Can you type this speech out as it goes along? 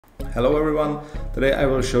Hello everyone, today I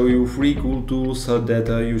will show you 3 cool tools that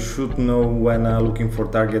you should know when looking for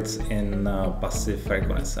targets in Passive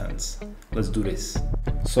Reconnaissance. Let's do this.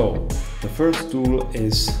 So, the first tool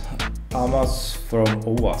is Amass from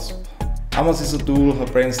OWASP. Amass is a tool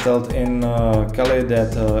pre-installed in Kali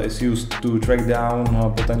that is used to track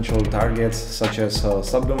down potential targets such as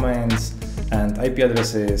subdomains and IP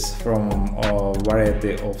addresses from a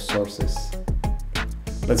variety of sources.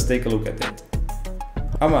 Let's take a look at it.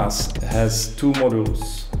 Amass has 2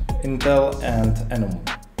 modules, Intel and Enum.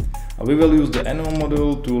 We will use the Enum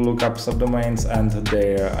module to look up subdomains and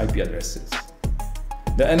their IP addresses.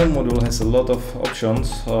 The Enum module has a lot of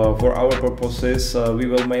options. For our purposes, we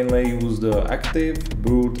will mainly use the active,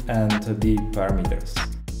 brute and deep parameters.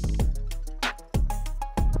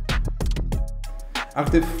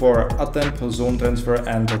 Active for attempt, zone transfer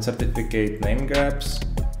and certificate name grabs.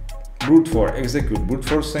 Brute for execute brute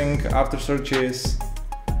forcing after searches.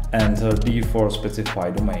 And D for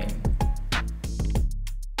specify domain.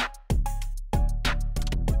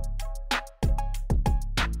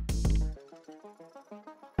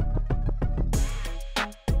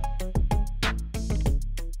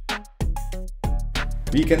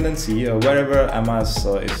 We can then see wherever Amass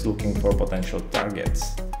is looking for potential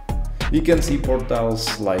targets. We can see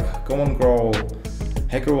portals like Common Crawl,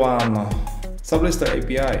 HackerOne, Sublister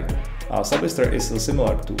API. Sublister is a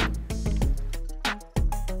similar tool.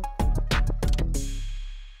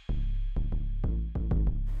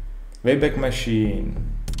 Wayback Machine,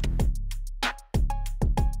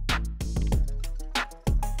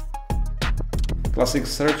 classic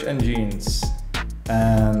search engines,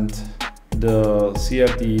 and the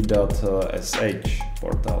crt.sh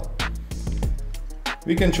portal.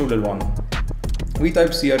 We can show that one. We type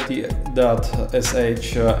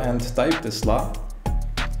crt.sh and type Tesla.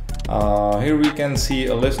 Here we can see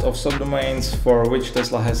a list of subdomains for which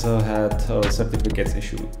Tesla has had certificates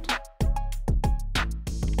issued.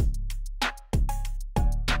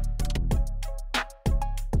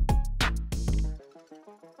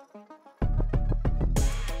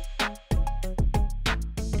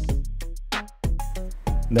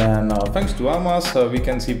 Then, thanks to Amass, we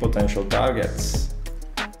can see potential targets.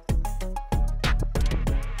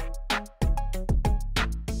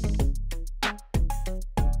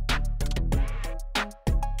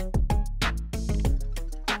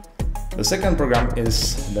 The second program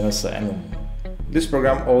is DNSenum. This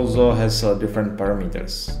program also has different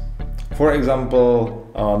parameters. For example,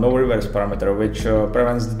 no reverse parameter, which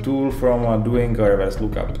prevents the tool from doing a reverse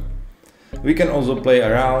lookup. We can also play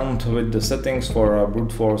around with the settings for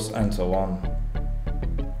brute force and so on.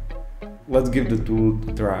 Let's give the tool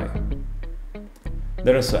a try.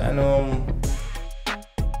 DNSenum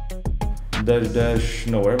 --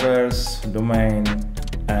 no reverse, domain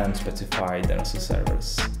and specify DNS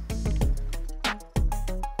servers.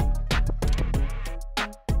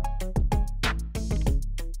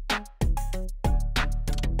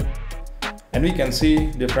 And we can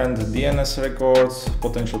see different DNS records,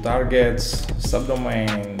 potential targets,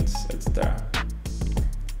 subdomains, etc.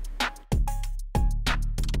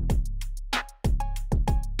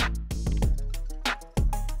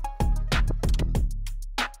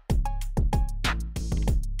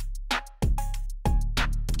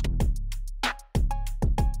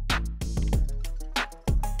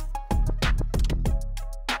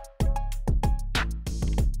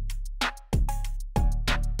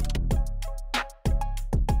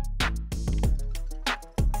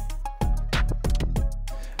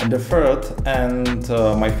 And the third and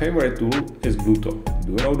my favorite tool is Bluto.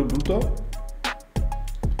 Do you know the Bluto?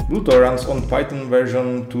 Bluto runs on Python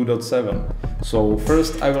version 2.7. So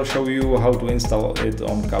first I will show you how to install it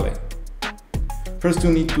on Kali. First you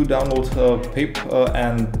need to download pip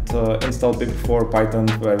and install pip for Python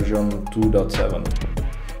version 2.7.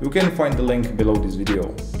 You can find the link below this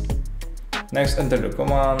video. Next enter the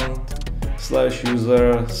command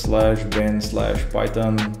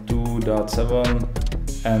 /user/bin/python 2.7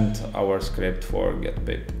 and our script for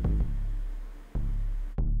get-pip.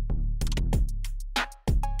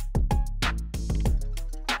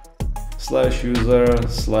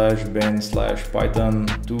 /user/bin/python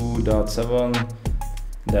 2.7,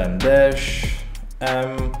 then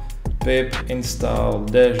 -m pip install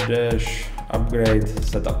 -- upgrade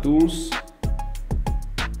setup tools,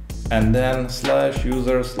 and then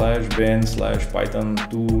 /user/bin/python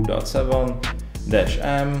 2.7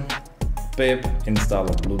 -m pip install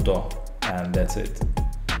Bluto, and that's it.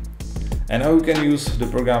 And now you can use the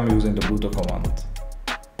program using the Bluto command.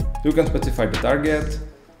 You can specify the target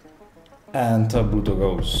and Bluto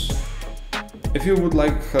goes. If you would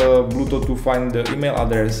like Bluto to find the email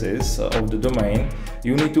addresses of the domain,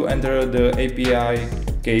 you need to enter the API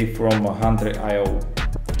key from Hunter.io.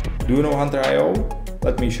 Do you know Hunter.io?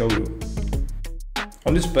 Let me show you.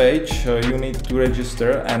 On this page, you need to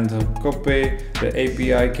register and copy the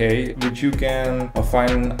API key, which you can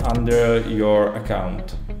find under your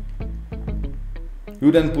account.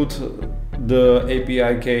 You then put the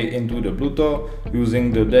API key into the Bluto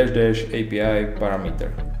using the --API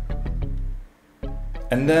parameter.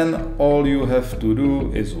 And then all you have to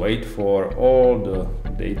do is wait for all the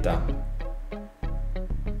data.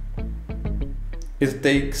 It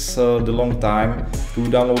takes the long time to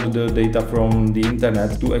download the data from the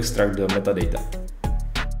internet to extract the metadata.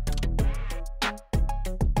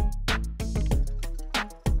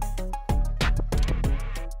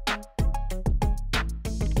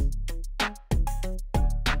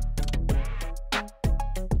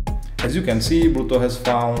 As you can see, Bluto has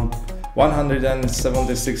found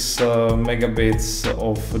 176 megabits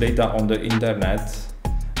of data on the internet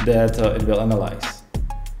that it will analyze.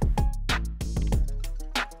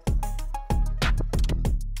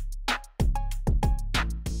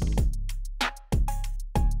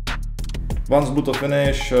 Once Bluto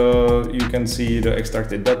finish, you can see the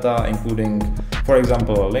extracted data, including, for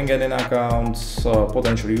example, LinkedIn accounts,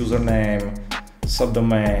 potential username,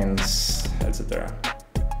 subdomains, etc.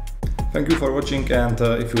 Thank you for watching, and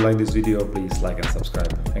if you like this video, please like and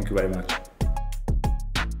subscribe. Thank you very much.